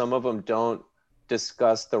see that some of them don't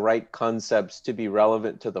discuss the right concepts to be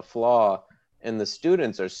relevant to the flaw, and the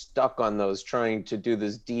students are stuck on those, trying to do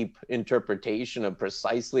this deep interpretation of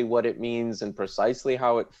precisely what it means and precisely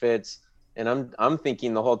how it fits. And I'm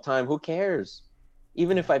thinking the whole time, who cares?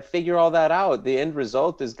 Even if I figure all that out, the end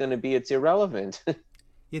result is going to be it's irrelevant.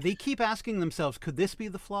 Yeah, they keep asking themselves, could this be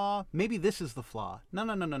the flaw? Maybe this is the flaw. No.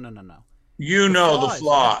 You The know the flaw is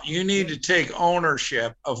flaw. that. You need to take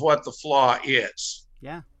ownership of what the flaw is.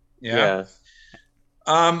 Yeah. Yeah. Yeah.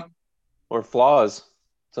 Um, Or flaws. Yeah.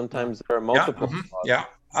 Sometimes there are yeah. multiple flaws. Yeah.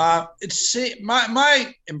 It's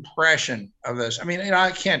my impression of this. I mean,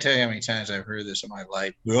 I can't tell you how many times I've heard this in my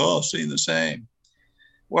life. We all seem the same.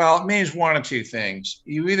 Well, it means one of two things.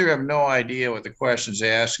 You either have no idea what the question's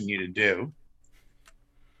asking you to do,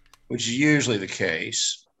 which is usually the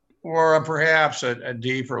case, or perhaps a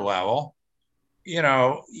deeper level.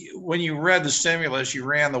 When you read the stimulus, you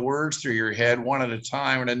ran the words through your head one at a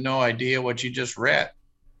time and had no idea what you just read.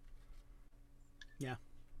 Yeah.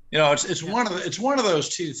 It's Yeah. one of those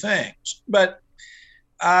two things. But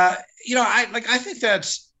I think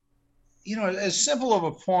that's as simple of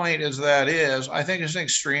a point as that is. I think it's an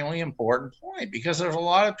extremely important point because there's a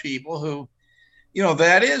lot of people who,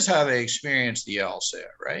 that is how they experience the LSAT,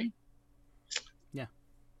 right? Yeah.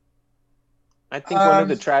 I think one of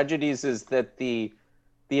the tragedies is that the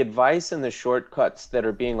advice and the shortcuts that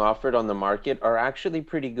are being offered on the market are actually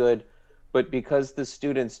pretty good, but because the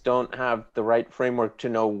students don't have the right framework to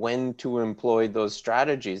know when to employ those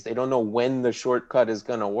strategies, they don't know when the shortcut is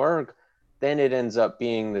going to work, then it ends up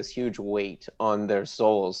being this huge weight on their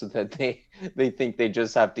souls that they think they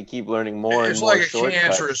just have to keep learning more and It's more like a shortcuts.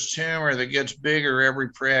 cancerous tumor that gets bigger every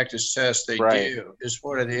practice test they Right. do, is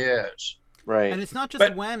what it is. Right. And it's not just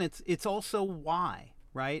But when, it's also why,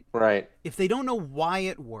 right? Right. If they don't know why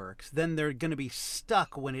it works, then they're going to be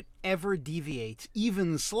stuck when it ever deviates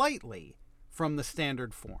even slightly from the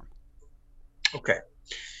standard form. okay.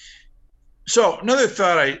 So another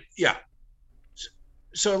thought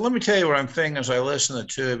so let me tell you what I'm thinking as I listen to the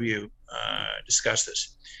two of you discuss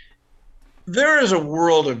this. There is a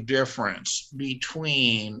world of difference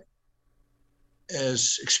between,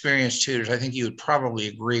 as experienced tutors, I think you would probably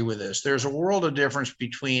agree with this. There's a world of difference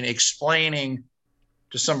between explaining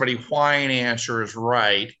to somebody why an answer is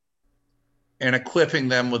right and equipping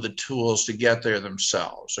them with the tools to get there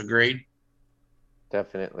themselves. Agreed?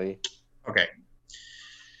 Definitely. Okay.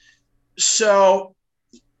 So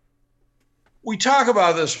we talk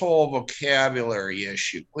about this whole vocabulary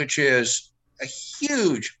issue, which is a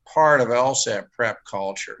huge part of LSAT prep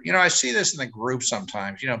culture. I see this in the group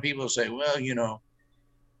sometimes. People say, well,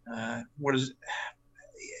 what is,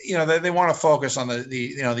 they want to focus on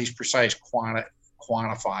these precise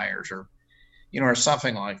quantifiers or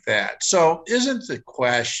something like that. So isn't the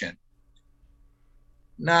question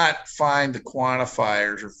not find the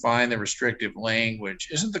quantifiers or find the restrictive language?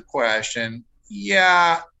 Isn't the question,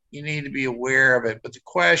 yeah, you need to be aware of it, but the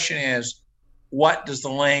question is, what does the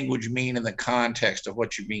language mean in the context of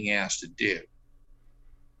what you're being asked to do?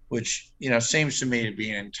 Which, seems to me to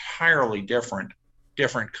be an entirely different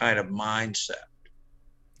kind of mindset.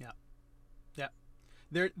 Yeah. Yeah.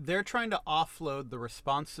 They're trying to offload the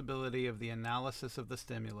responsibility of the analysis of the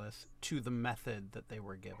stimulus to the method that they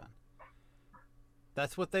were given.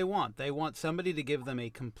 That's what they want. They want somebody to give them a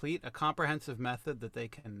comprehensive method that they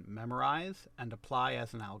can memorize and apply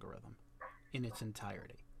as an algorithm in its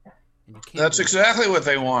entirety. And you can't That's do that. exactly what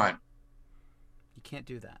they want. You can't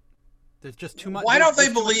do that. There's just too much. Why don't they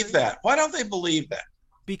there's too much believe that? Why don't they believe that?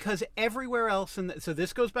 Because everywhere else so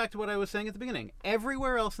this goes back to what I was saying at the beginning.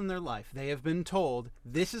 Everywhere else in their life, they have been told,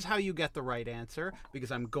 this is how you get the right answer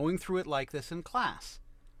because I'm going through it like this in class.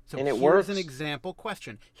 So And it here's works. an example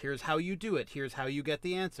question. Here's how you do it. Here's how you get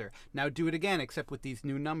the answer. Now do it again, except with these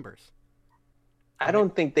new numbers. I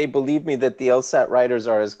don't think they believe me that the LSAT writers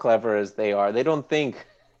are as clever as they are. They don't think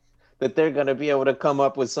that they're going to be able to come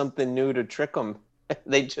up with something new to trick them.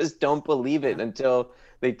 They just don't believe it until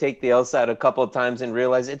they take the LSAT a couple of times and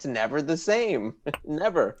realize it's never the same.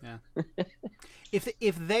 Never. Yeah.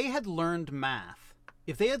 If they had learned math,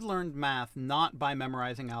 not by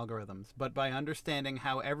memorizing algorithms, but by understanding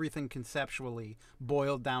how everything conceptually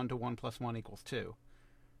boiled down to 1 + 1 = 2,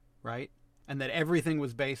 right? And that everything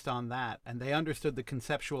was based on that, and they understood the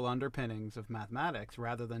conceptual underpinnings of mathematics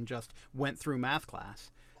rather than just went through math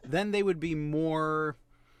class, then they would be more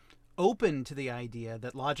open to the idea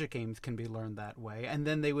that logic games can be learned that way, and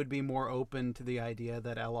then they would be more open to the idea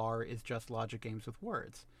that LR is just logic games with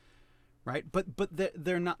words, right? But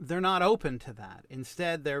they're not open to that.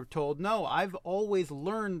 Instead, they're told, no, I've always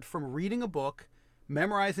learned from reading a book,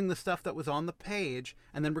 memorizing the stuff that was on the page,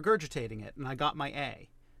 and then regurgitating it, and I got my A.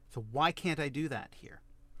 So why can't I do that here?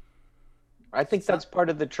 I think that's part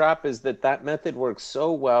of the trap, is that method works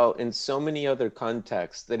so well in so many other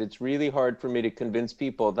contexts that it's really hard for me to convince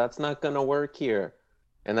people that's not going to work here.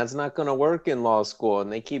 And that's not going to work in law school.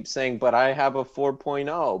 And they keep saying, but I have a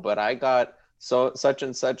 4.0, but I got such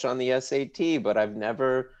and such on the SAT, but I've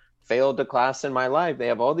never failed a class in my life. They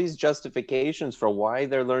have all these justifications for why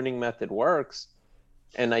their learning method works.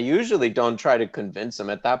 And I usually don't try to convince them.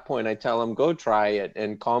 At that point, I tell them, go try it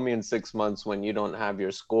and call me in 6 months when you don't have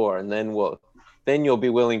your score. And then you'll be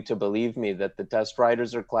willing to believe me that the test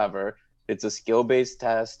writers are clever. It's a skill-based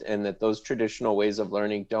test, and that those traditional ways of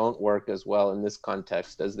learning don't work as well in this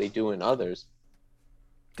context as they do in others.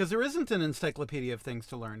 Because there isn't an encyclopedia of things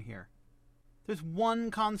to learn here. There's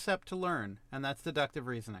one concept to learn, and that's deductive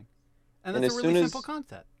reasoning. And that's a really simple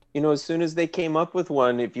concept. As soon as they came up with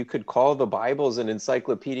one, if you could call the Bibles an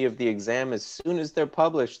encyclopedia of the exam, as soon as they're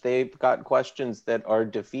published, they've got questions that are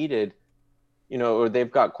defeated, or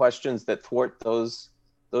they've got questions that thwart those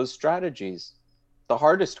strategies. The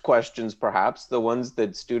hardest questions, perhaps, the ones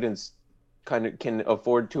that students kind of can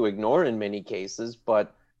afford to ignore in many cases,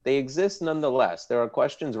 but they exist nonetheless. There are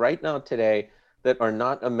questions right now today that are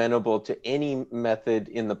not amenable to any method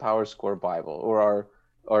in the PowerScore Bible, or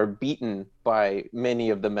are beaten by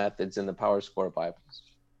many of the methods in the PowerScore Bibles.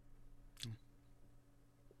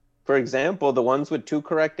 For example, the ones with 2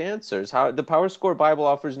 correct answers. The PowerScore Bible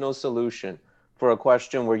offers no solution for a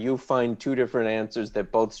question where you find 2 different answers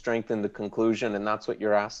that both strengthen the conclusion, and that's what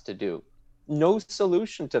you're asked to do. No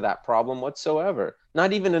solution to that problem whatsoever.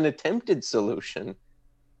 Not even an attempted solution.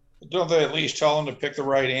 Don't they at least tell them to pick the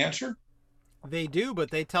right answer? They do,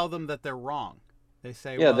 but they tell them that they're wrong. They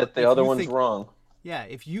say, yeah, that the other one's wrong. Yeah,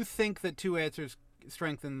 if you think that 2 answers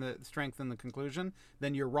strengthen the conclusion,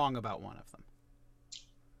 then you're wrong about one of them.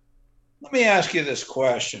 Let me ask you this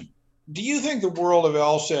question. Do you think the world of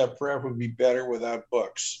LSAT prep would be better without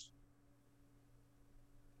books?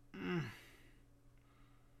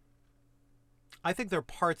 I think there are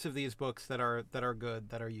parts of these books that are good,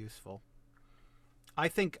 that are useful. I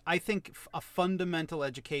think a fundamental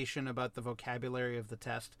education about the vocabulary of the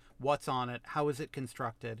test, what's on it, how is it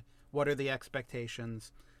constructed, what are the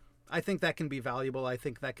expectations, I think that can be valuable. I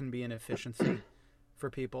think that can be an efficiency for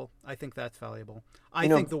people. I think that's valuable. I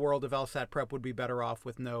think the world of LSAT prep would be better off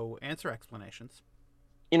with no answer explanations.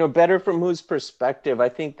 Better from whose perspective? I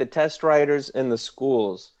think the test writers and the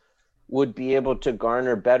schools would be able to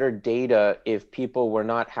garner better data if people were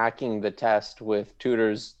not hacking the test with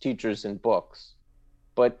tutors, teachers, and books.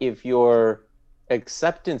 But if your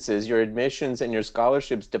acceptances, your admissions, and your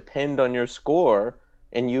scholarships depend on your score,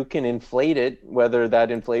 and you can inflate it, whether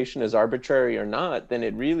that inflation is arbitrary or not, then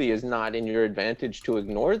it really is not in your advantage to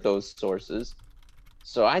ignore those sources.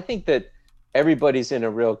 So I think that everybody's in a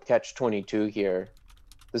real catch-22 here.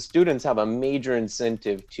 The students have a major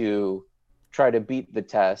incentive to try to beat the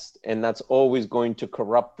test, and that's always going to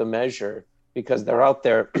corrupt the measure because they're out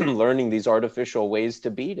there learning these artificial ways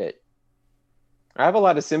to beat it. I have a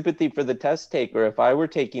lot of sympathy for the test taker. If I were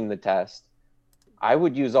taking the test, I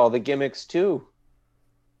would use all the gimmicks too.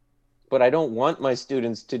 But I don't want my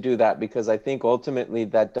students to do that because I think ultimately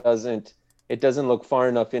that doesn't It doesn't look far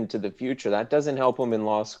enough into the future. That doesn't help them in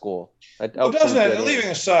law school. That Well, helps them doesn't get it, in. leaving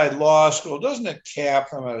aside law school, doesn't it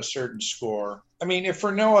cap them at a certain score? I mean, if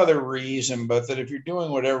for no other reason, but that if you're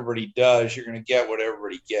doing what everybody does, you're going to get what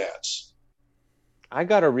everybody gets. I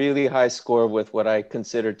got a really high score with what I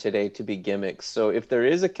consider today to be gimmicks. So if there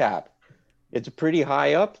is a cap, it's pretty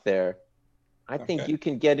high up there. I think Okay. you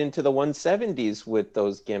can get into the 170s with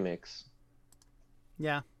those gimmicks.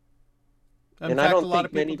 Yeah. In And I fact, a don't lot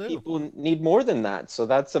of think people many do. people need more than that. So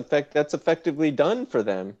that's effectively done for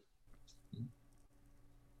them.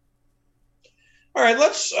 All right,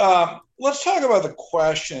 let's talk about the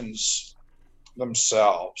questions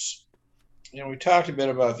themselves. We talked a bit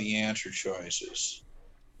about the answer choices.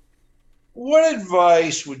 What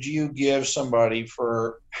advice would you give somebody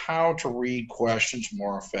for how to read questions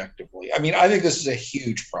more effectively? I mean, I think this is a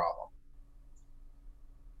huge problem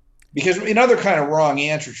because another kind of wrong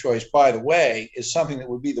answer choice, by the way, is something that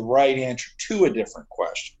would be the right answer to a different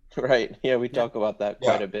question. Right. Yeah, we Yeah. talk about that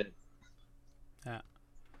quite Yeah. a bit. Yeah.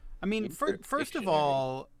 I mean, Even the first of dictionary.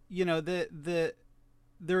 all,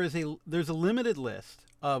 there's a limited list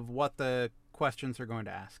of what the questions are going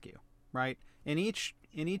to ask you, right? In each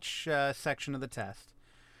section of the test,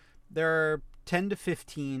 there are 10 to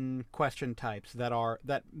 15 question types that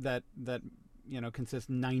consist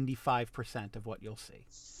 95% of what you'll see.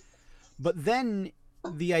 But then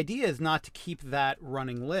the idea is not to keep that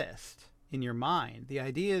running list in your mind. The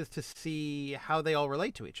idea is to see how they all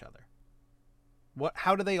relate to each other.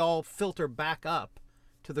 How do they all filter back up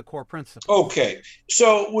to the core principles? Okay.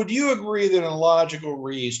 So, would you agree that in logical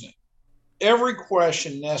reasoning, every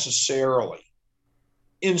question necessarily,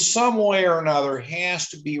 in some way or another, has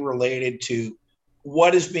to be related to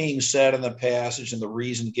what is being said in the passage and the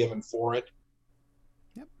reason given for it?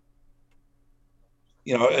 Yep.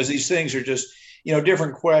 As these things are just,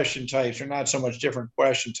 different question types are not so much different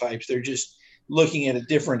question types. They're just looking at a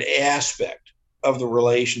different aspect of the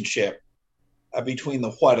relationship between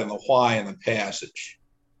the what and the why in the passage.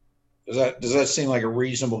 Does that seem like a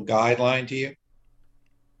reasonable guideline to you?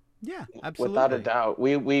 Yeah, Without a absolutely. doubt.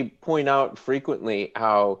 We point out frequently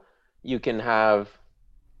how you can have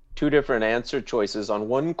two different answer choices on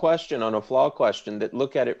one question, on a flaw question, that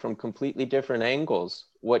look at it from completely different angles.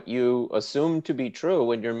 What you assume to be true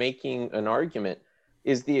when you're making an argument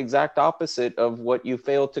is the exact opposite of what you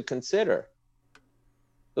fail to consider.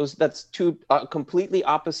 That's two completely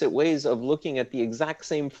opposite ways of looking at the exact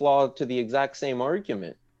same flaw to the exact same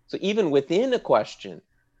argument. So even within a question,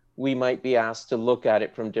 we might be asked to look at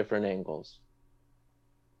it from different angles.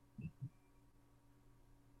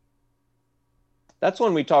 That's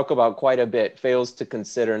one we talk about quite a bit, fails to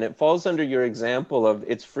consider, and it falls under your example of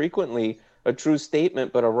it's frequently a true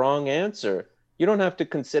statement but a wrong answer. You don't have to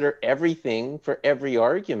consider everything for every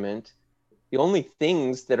argument. The only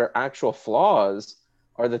things that are actual flaws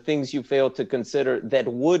are the things you fail to consider that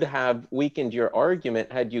would have weakened your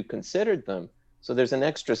argument had you considered them. So there's an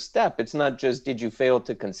extra step. It's not just did you fail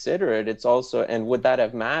to consider it, it's also, and would that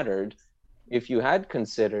have mattered if you had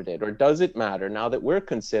considered it, or does it matter now that we're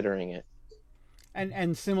considering it?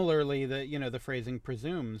 And similarly, the phrasing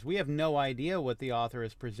presumes. We have no idea what the author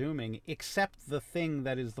is presuming except the thing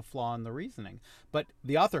that is the flaw in the reasoning. But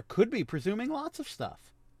the author could be presuming lots of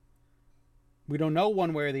stuff. We don't know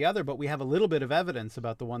one way or the other, but we have a little bit of evidence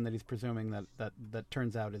about the one that he's presuming that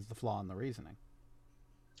turns out is the flaw in the reasoning.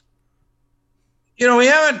 We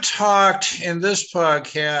haven't talked in this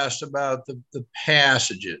podcast about the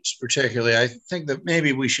passages, particularly. I think that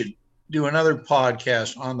maybe we should do another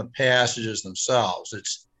podcast on the passages themselves.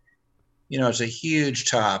 It's a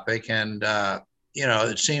huge topic, and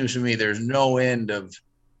it seems to me there's no end of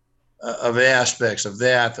aspects of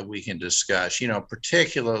that we can discuss.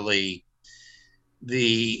 Particularly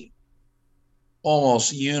the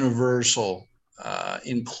almost universal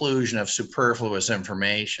inclusion of superfluous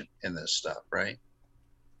information in this stuff, right?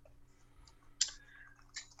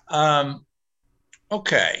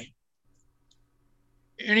 Okay.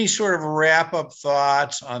 Any sort of wrap up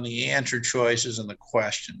thoughts on the answer choices and the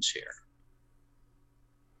questions here?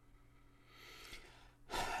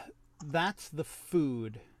 That's the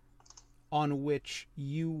food on which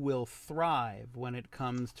you will thrive when it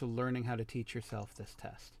comes to learning how to teach yourself this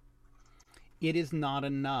test. It is not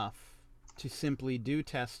enough to simply do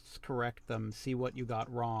tests, correct them, see what you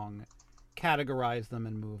got wrong, categorize them,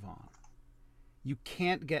 and move on. You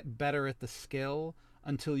can't get better at the skill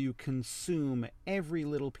until you consume every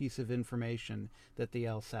little piece of information that the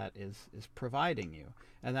LSAT is providing you.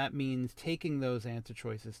 And that means taking those answer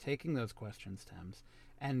choices, taking those question stems,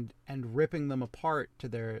 and ripping them apart to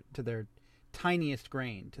their tiniest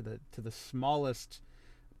grain, to the smallest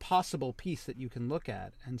possible piece that you can look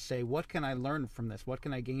at and say, what can I learn from this? What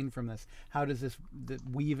can I gain from this? How does this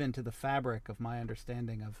weave into the fabric of my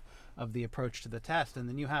understanding of the approach to the test? And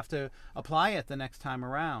then you have to apply it the next time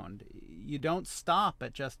around. You don't stop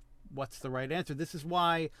at just what's the right answer. This is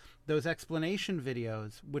why those explanation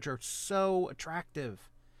videos, which are so attractive,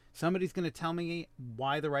 somebody's going to tell me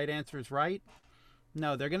why the right answer is right.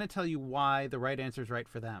 No, they're going to tell you why the right answer is right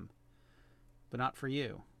for them, but not for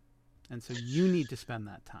you. And so you need to spend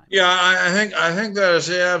that time. Yeah, I think that is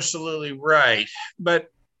absolutely right.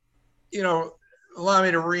 But, you know, allow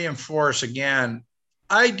me to reinforce again,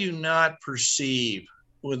 I do not perceive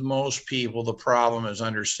with most people the problem is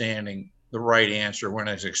understanding the right answer when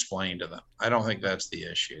it's explained to them. I don't think that's the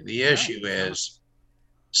issue. The issue is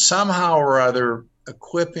somehow or other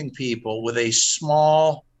equipping people with a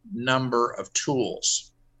small number of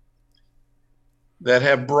tools that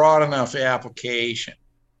have broad enough application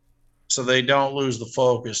so they don't lose the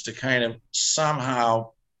focus to kind of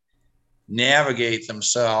somehow navigate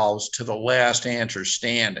themselves to the last answer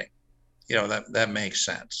standing. You know, that makes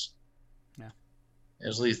sense. Yeah.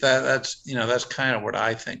 At least that's, you know, that's kind of what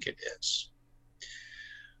I think it is.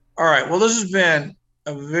 All right. Well, this has been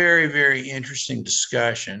a very, very interesting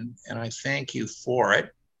discussion, and I thank you for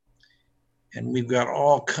it. And we've got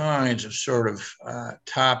all kinds of sort of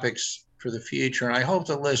topics for the future. And I hope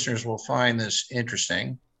the listeners will find this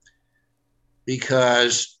interesting,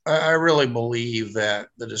 because I really believe that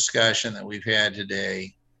the discussion that we've had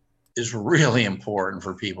today is really important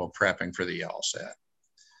for people prepping for the LSAT.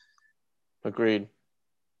 Agreed.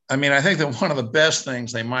 I mean, I think that one of the best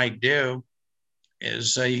things they might do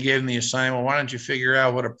is you gave them the assignment, why don't you figure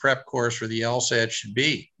out what a prep course for the LSAT should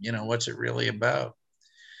be? You know, what's it really about?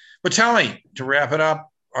 But tell me, to wrap it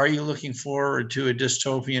up, are you looking forward to a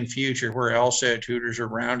dystopian future where LSAT tutors are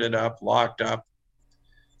rounded up, locked up,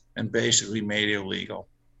 and basically made illegal?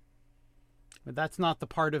 But that's not the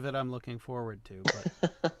part of it I'm looking forward to.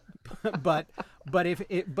 But if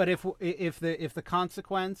the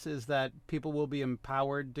consequence is that people will be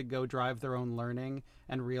empowered to go drive their own learning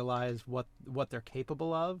and realize what they're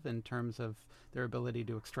capable of in terms of their ability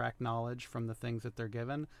to extract knowledge from the things that they're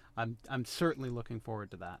given, I'm certainly looking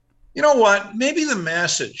forward to that. You know what? Maybe the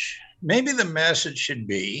message should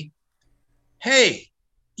be, hey,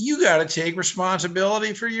 you got to take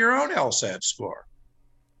responsibility for your own LSAT score.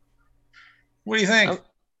 What do you think?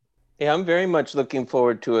 Yeah, I'm very much looking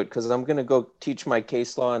forward to it, because I'm going to go teach my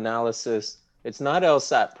case law analysis. It's not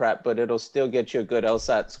LSAT prep, but it'll still get you a good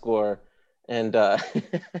LSAT score. And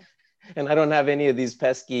and I don't have any of these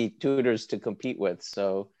pesky tutors to compete with.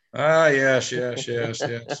 So. Yes.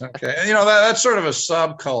 Okay. You know, that's sort of a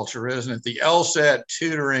subculture, isn't it? The LSAT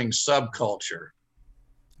tutoring subculture.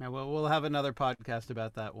 Yeah, well, we'll have another podcast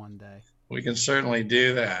about that one day. We can certainly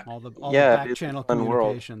do that. All the back channel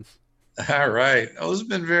communications. All right. Well, this has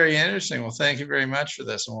been very interesting. Well, thank you very much for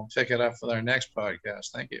this, and we'll pick it up with our next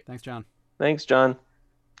podcast. Thank you. Thanks, John. Thanks, John.